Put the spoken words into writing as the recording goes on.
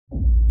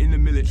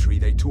In the military,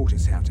 they taught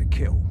us how to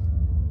kill.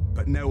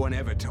 But no one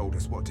ever told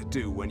us what to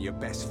do when your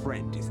best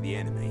friend is the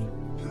enemy.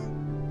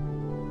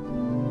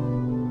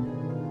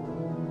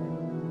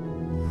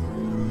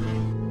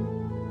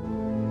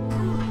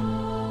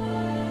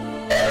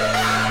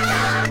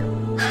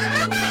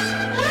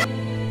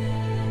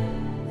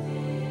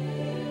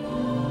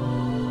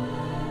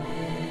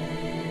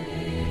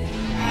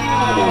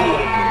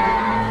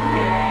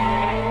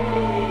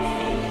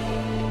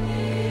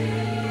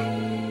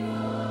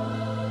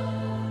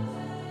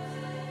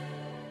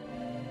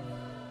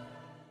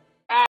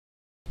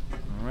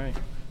 Alright.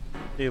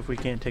 See if we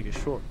can't take a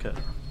shortcut.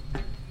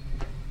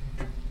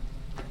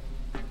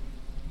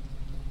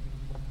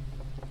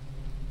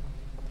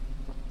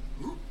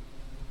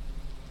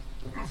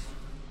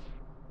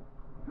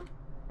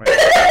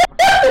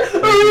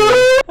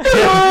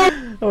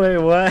 Wait,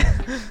 what?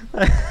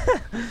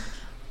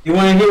 You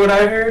wanna hear what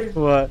I heard?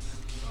 What?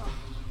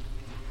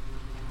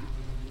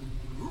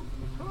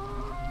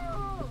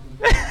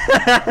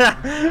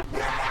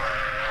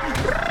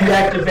 You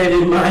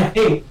activated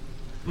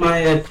my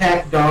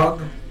attack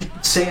dog,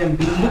 Sam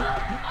B.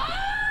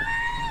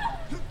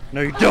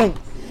 No, you don't!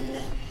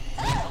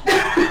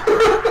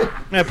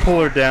 I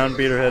pull her down,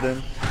 beat her head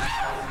in.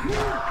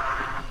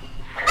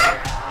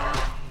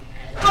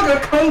 Like a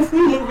kung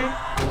fu movie.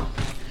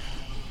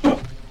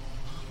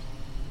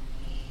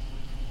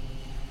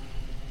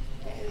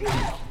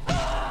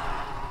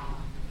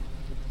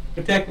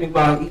 Protect me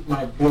while I eat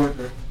my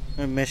burger.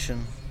 A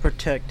mission.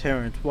 Protect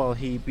Terrence while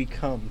he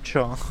become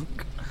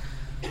Chunk.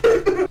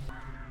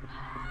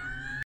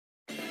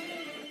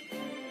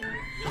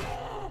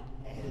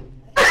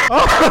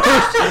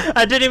 Oh!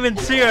 I didn't even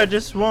see her, I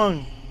just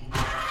swung.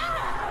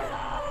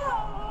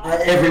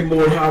 Every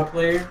Mordhau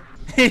player.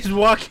 He's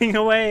walking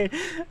away.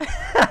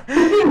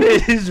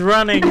 He's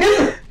running.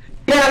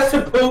 He has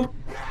to poop.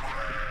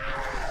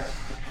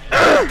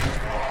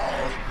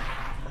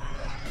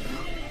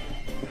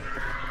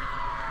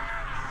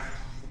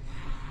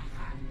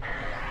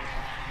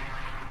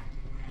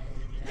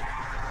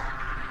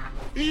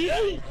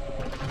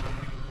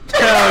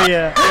 Hell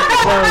yeah.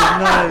 That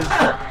was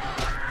nice.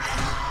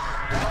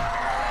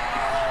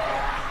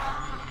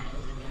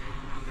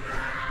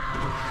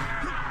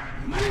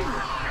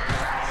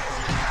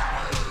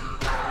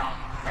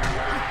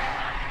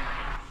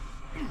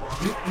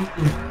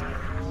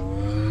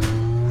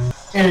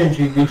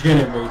 Energy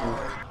regenerated.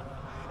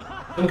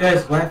 Some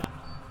guy's laughing.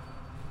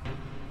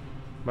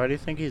 Why do you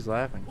think he's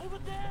laughing?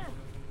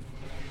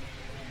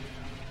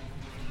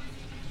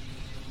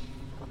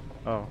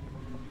 Oh.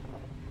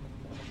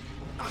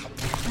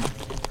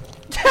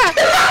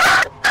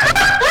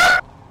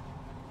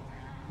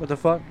 What the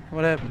fuck?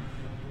 What happened?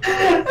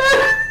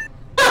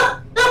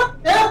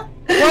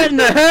 What in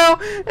the hell?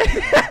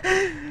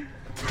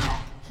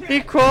 He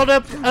crawled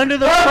up under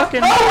the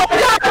fucking...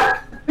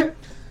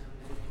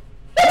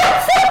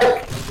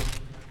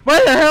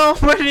 What the hell?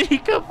 Where did he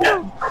come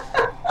from?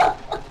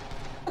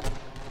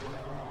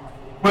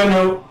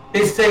 Bueno,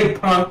 they say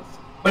punks,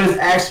 but it's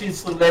actually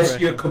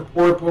celestial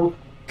corporeal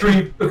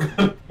creep.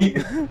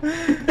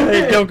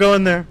 Hey, don't go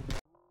in there.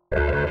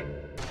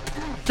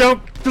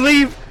 Don't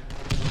leave.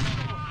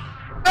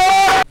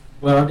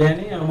 Well,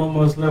 Danny, I'm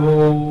almost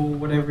level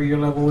whatever your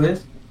level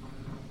is,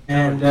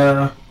 and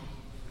I'm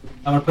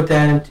gonna put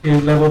that into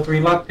level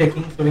 3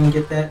 lockpicking so we can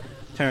get that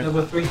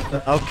level 3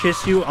 stuff. I'll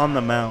kiss you on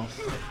the mouth.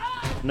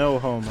 No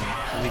homo.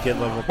 We get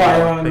level 3.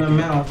 Why on the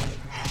mouth?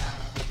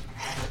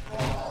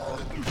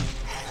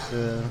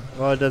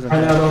 Well, it doesn't.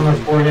 Why not on the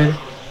forehead?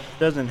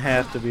 Doesn't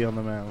have to be on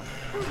the mouth.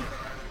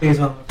 Please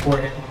on the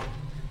forehead.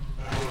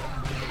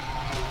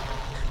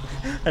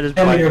 I just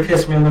Tell bite me to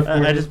kiss me on the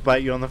forehead. I just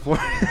bite you on the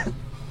forehead.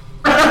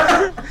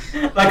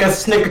 Like a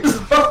Snickers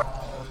bar.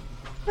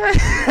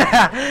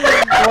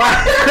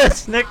 Why a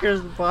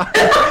Snickers bar?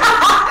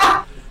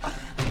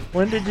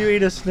 When did you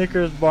eat a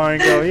Snickers bar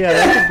and go, yeah,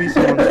 that could be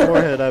someone's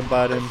forehead I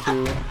bite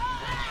into?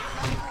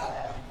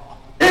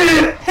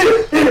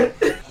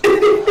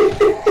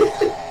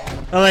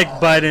 I like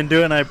bite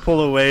into it and I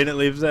pull away and it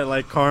leaves that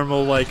like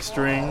caramel like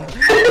string.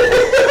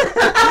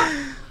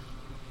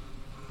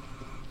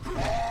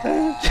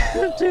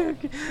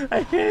 Dude,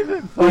 I can't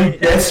even fight.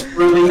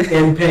 Desperately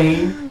in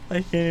pain.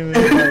 I can't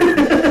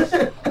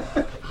even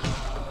fight.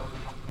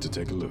 To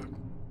take a look.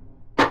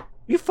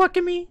 You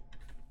fucking me?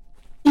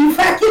 You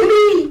fucking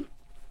me!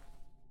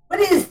 What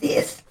is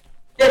this?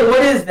 Yeah,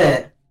 what is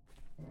that?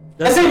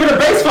 That's even a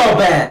baseball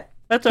bat!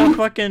 That's a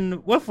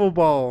fucking wiffle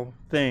ball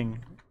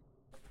thing.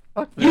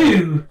 Fuck that.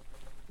 You!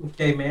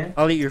 Okay, man.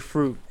 I'll eat your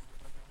fruit.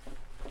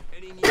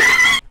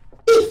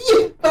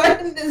 You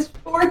bit his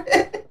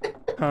forehead!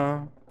 Huh?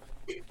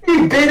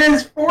 You bit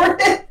his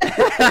forehead!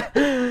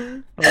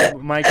 Like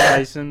Mike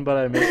Tyson, but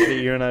I missed the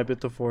ear and I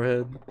bit the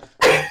forehead.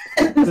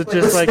 It's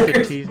just like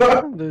the teeth.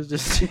 There's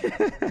just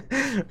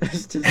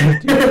there's just the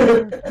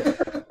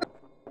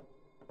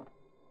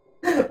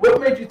teeth. What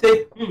made you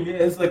think? Yeah,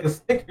 it's like a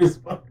Snickers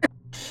bar.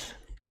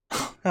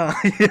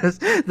 Yes,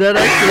 that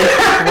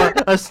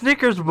actually a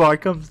Snickers bar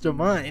comes to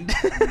mind.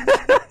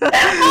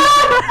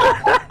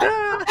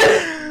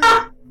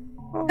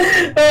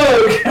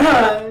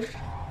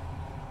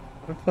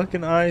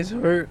 fucking eyes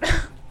hurt.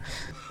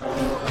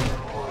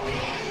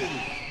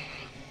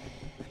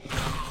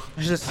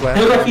 I just I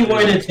look like you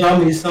wanted to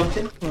tell me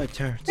something. Oh,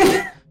 Terrence.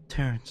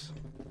 Terrence.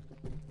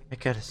 I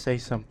gotta say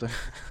something.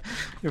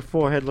 Your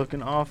forehead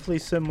looking awfully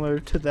similar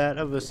to that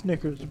of a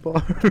Snickers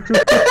bar.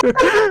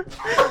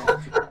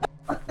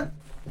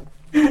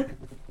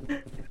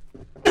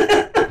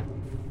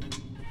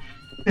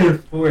 Your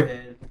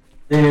forehead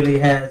literally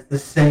has the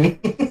same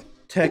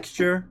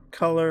texture,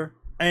 color,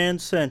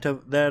 and scent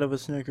of that of a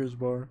Snickers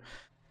bar.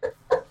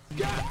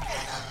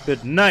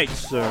 Good night,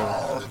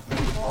 sir.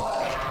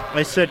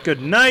 I said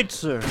good night,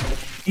 sir.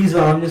 He's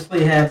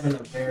honestly having a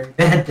very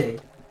bad day.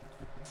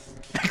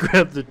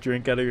 Grab the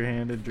drink out of your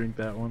hand and drink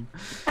that one.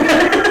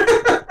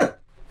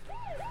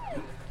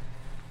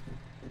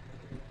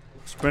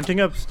 Sprinting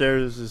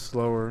upstairs is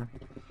slower.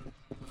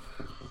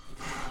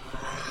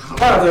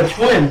 Wow, they're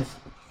twins.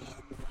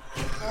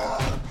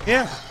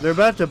 Yeah, they're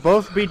about to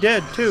both be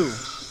dead, too.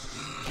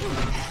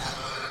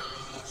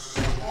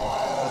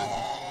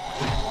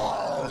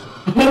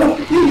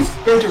 He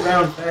sprint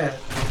around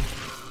fast.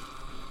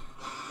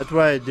 That's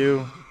what I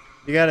do.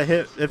 You gotta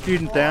hit, if you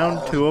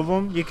down two of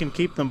them, you can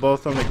keep them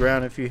both on the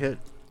ground if you hit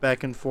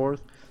back and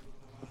forth.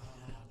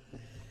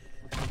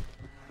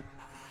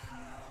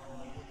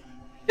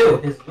 Ew,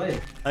 his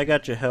leg. I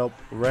got your help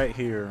right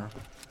here.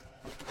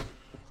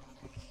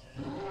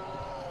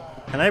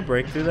 Can I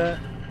break through that?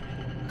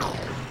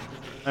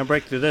 I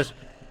break through this.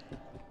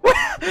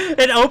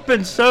 It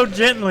opens so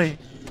gently.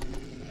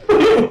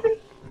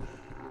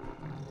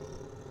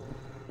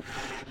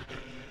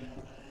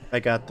 I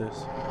got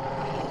this.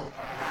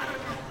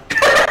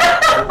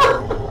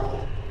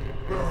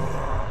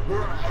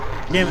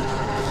 Damn it.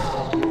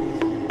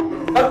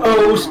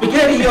 Uh-oh,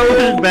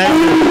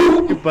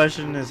 spaghetti-o! You're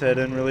bushing his head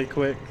in really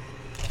quick.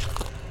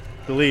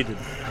 Deleted.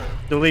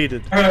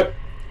 Deleted.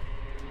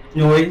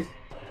 Noise.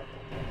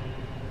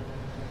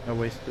 I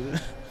wasted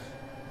it.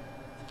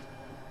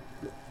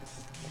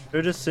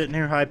 They're just sitting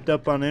here hyped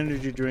up on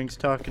energy drinks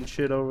talking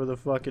shit over the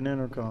fucking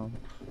intercom.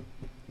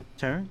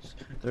 Terrence,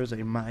 there's a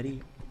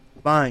mighty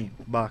fine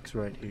box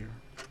right here.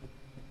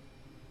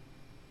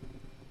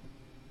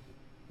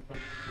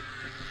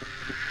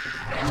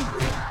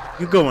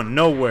 You going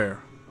nowhere.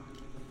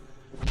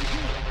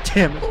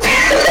 Damn it.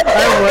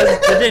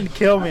 It didn't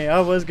kill me. I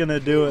was gonna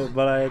do it,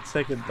 but I had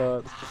second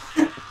thoughts.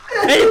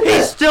 Hey,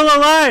 he's still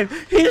alive!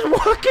 He's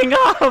walking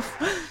off!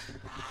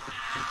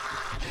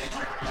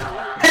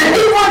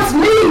 He wants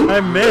me!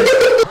 I missed.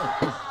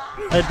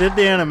 I did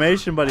the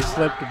animation, but he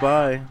slipped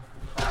by.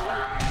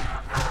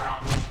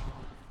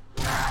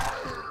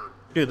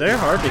 Dude, they're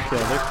hard to kill.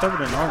 They're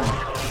covered in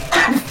armor.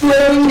 I'm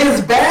flaming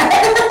his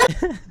back!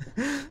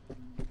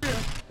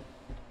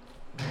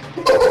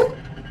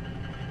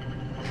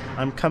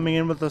 I'm coming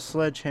in with a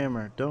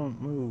sledgehammer.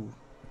 Don't move.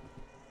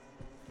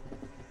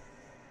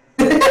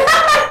 I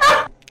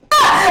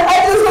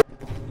just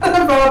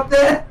thought about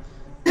that.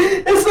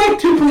 It's like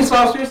two police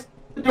officers.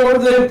 The door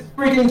of the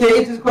freaking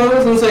cage is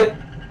closed, and it's like,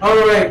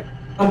 alright,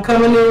 I'm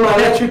coming in with my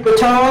electric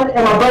baton,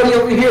 and my buddy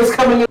over here is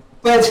coming in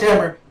with a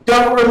sledgehammer.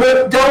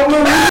 Don't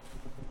move!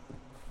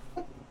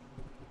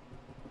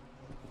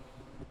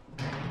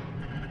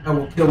 I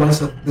will kill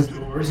myself with this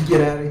door. Just get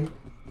out of here.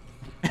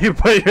 You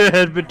put your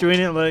head between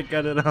it, like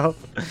cut it off.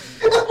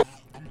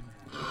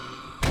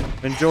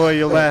 Enjoy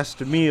your last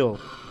meal,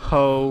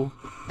 ho.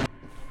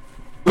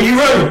 Where you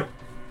running?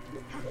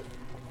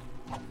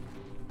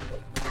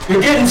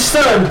 You're getting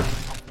stunned.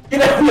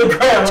 Get out on the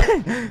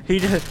ground.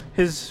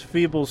 His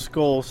feeble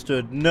skull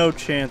stood no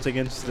chance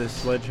against this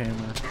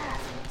sledgehammer.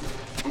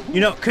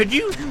 You know, could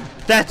you?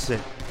 That's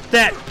it.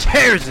 That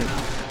tears it.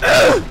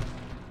 Ugh!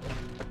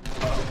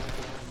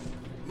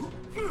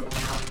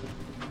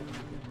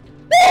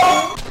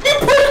 You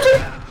pushed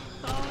it!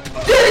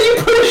 Daddy, you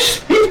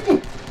pushed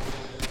me!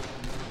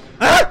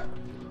 Ah!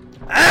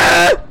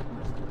 Ah!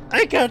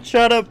 I got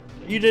shot up.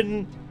 You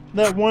didn't.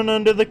 That one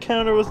under the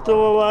counter was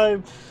still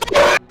alive. He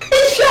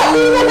shot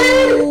me in the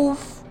head!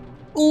 Oof.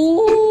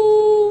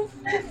 Oof.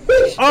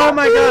 Oh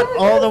my god,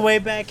 all the way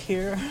back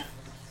here.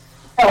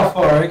 How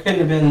far? It couldn't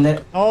have been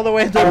that. All the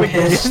way at the I'm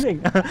pissed.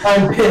 beginning.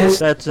 I'm pissed.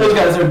 That's Those it.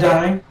 guys are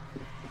dying.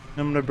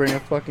 I'm gonna bring a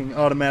fucking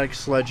automatic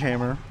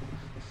sledgehammer.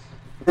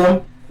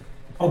 Them.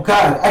 Oh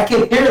god, I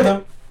can hear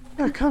them.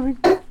 They're coming.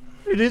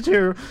 It is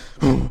here.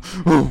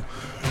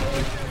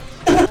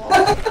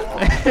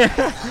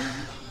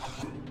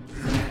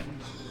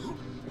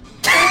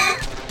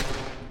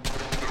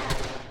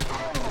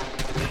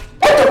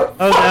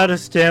 I was out of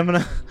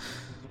stamina.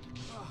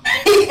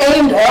 He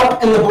aimed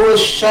up and the bullet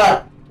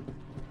shot.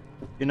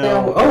 You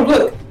know. Oh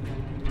look,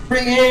 free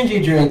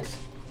energy drinks.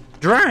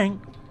 Drink?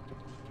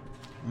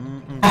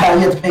 You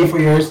have to pay for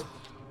yours.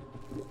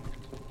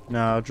 No,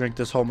 I'll drink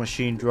this whole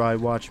machine dry.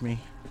 Watch me.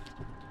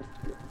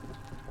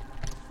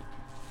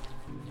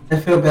 I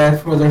feel bad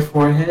for their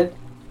forehead.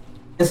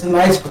 It's a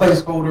nice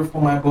placeholder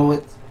for my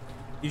bullets.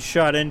 You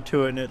shot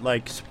into it and it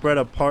like spread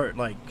apart,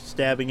 like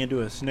stabbing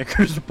into a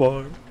Snickers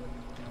bar.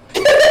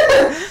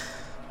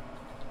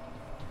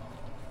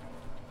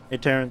 Hey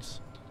Terrence.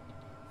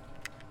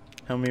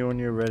 Tell me when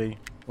you're ready.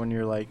 When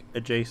you're like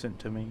adjacent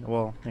to me.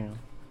 Well, hang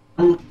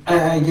on.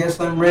 I guess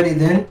I'm ready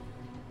then.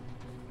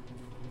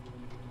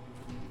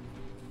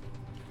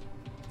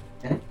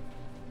 Okay.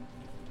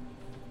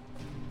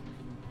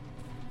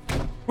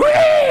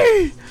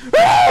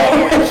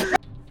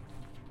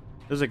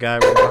 There's a guy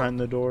right behind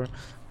the door.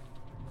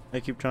 I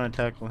keep trying to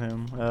tackle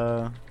him.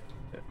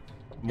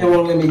 It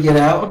won't let me get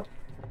out.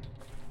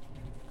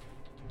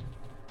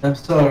 I'm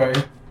sorry.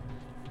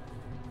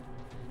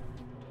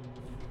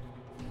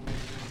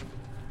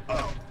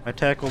 I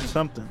tackled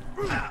something.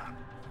 How'd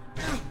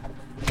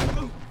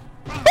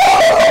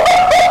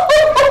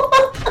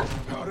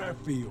that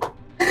feel?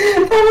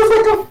 That was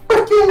like a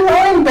freaking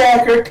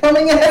linebacker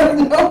coming out of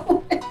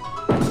nowhere.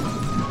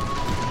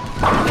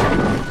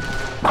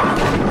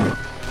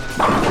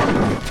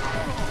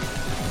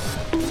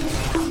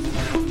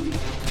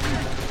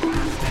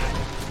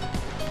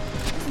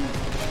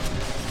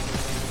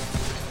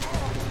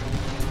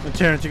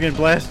 Terrence, you're getting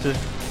blasted.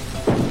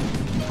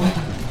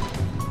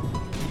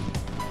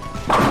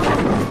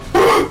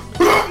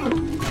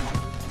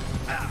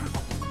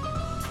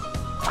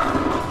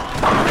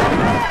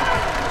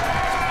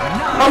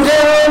 I'm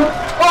down!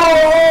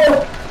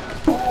 Oh!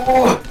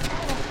 Oh!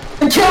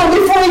 Kill him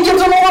before he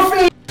gets him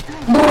morphine!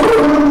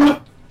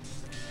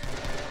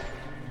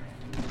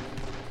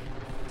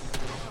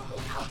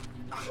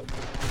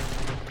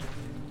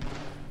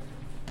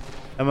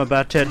 I'm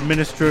about to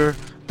administer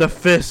the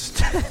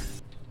fist.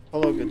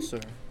 Hello, good sir.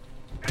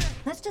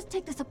 Let's just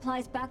take the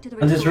supplies back to the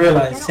I just resort.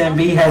 realized Get Sam on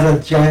B it. has a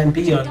giant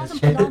She B on his doesn't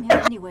chest. belong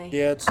here anyway.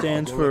 Yeah, it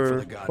stands I'll go look for for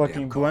the goddamn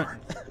fucking blunt, car.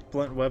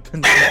 blunt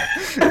weapons.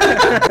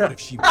 What if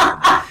she made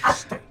a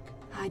mistake?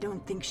 I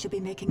don't think she'll be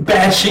making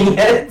Bashing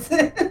heads.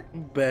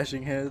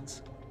 Bashing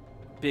heads.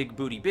 Big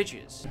booty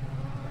bitches.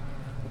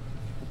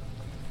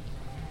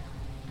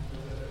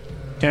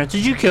 Terrence,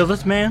 did you kill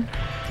this man?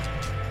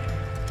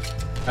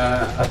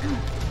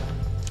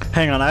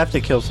 Hang on, I have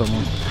to kill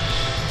someone.